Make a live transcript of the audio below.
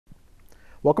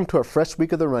Welcome to a fresh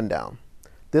week of the Rundown.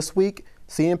 This week,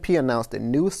 CMP announced a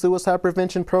new suicide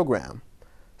prevention program.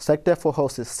 SecDef will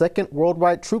host its second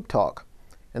worldwide troop talk,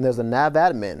 and there's a NAV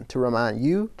admin to remind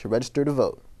you to register to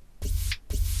vote.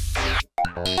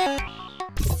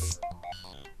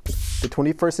 The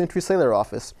 21st Century Sailor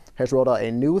Office has rolled out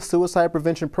a new suicide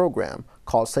prevention program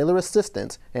called Sailor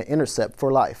Assistance and Intercept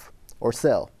for Life, or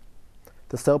SEL.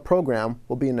 The SEL program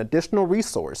will be an additional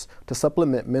resource to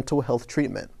supplement mental health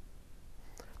treatment.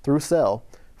 Through SEL,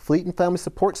 Fleet and Family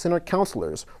Support Center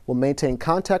counselors will maintain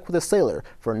contact with a sailor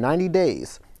for 90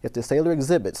 days if the sailor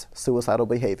exhibits suicidal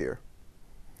behavior.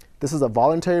 This is a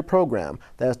voluntary program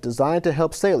that is designed to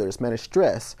help sailors manage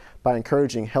stress by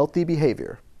encouraging healthy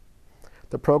behavior.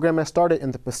 The program has started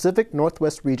in the Pacific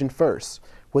Northwest region first,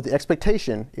 with the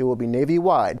expectation it will be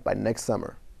Navy-wide by next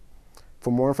summer.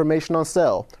 For more information on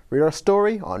SEL, read our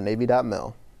story on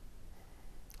Navy.mil.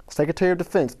 Secretary of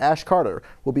Defense Ash Carter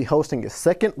will be hosting his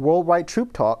second worldwide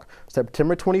troop talk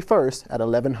September 21st at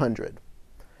 1100.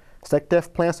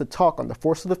 SecDef plans to talk on the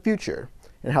force of the future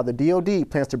and how the DoD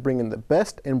plans to bring in the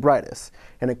best and brightest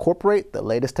and incorporate the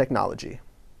latest technology.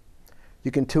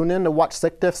 You can tune in to watch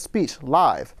SecDef's speech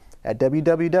live at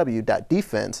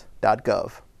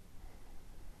www.defense.gov.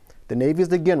 The Navy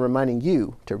is again reminding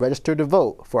you to register to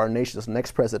vote for our nation's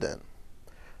next president.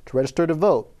 To register to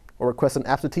vote or request an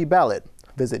absentee ballot,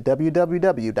 visit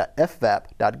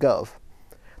www.fvap.gov.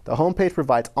 The homepage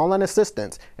provides online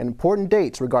assistance and important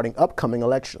dates regarding upcoming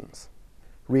elections.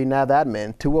 Read NAV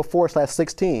Admin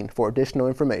 204/16 for additional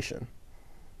information.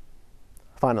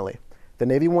 Finally, the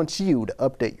Navy wants you to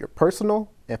update your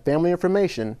personal and family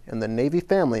information in the Navy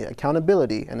Family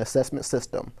Accountability and Assessment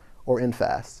System, or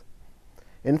NFAS.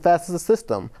 NFAS is a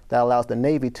system that allows the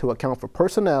Navy to account for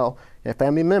personnel and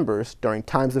family members during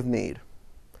times of need.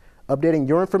 Updating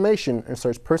your information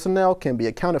ensures personnel can be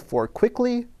accounted for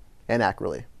quickly and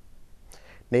accurately.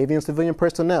 Navy and civilian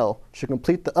personnel should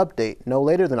complete the update no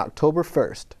later than October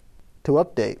 1st. To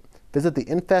update, visit the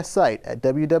NFAS site at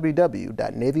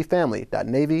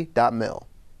www.navyfamily.navy.mil.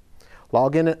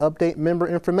 Log in and update member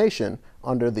information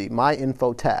under the My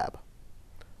Info tab.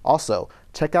 Also,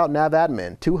 check out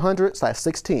NavAdmin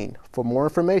 200/16 for more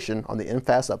information on the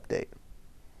NFAS update.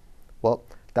 Well,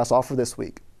 that's all for this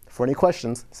week. For any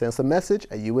questions, send us a message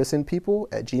at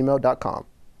usnpeople@gmail.com.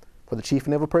 For the Chief of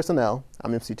Naval Personnel,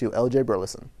 I'm MC2 LJ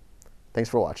Burleson. Thanks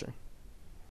for watching.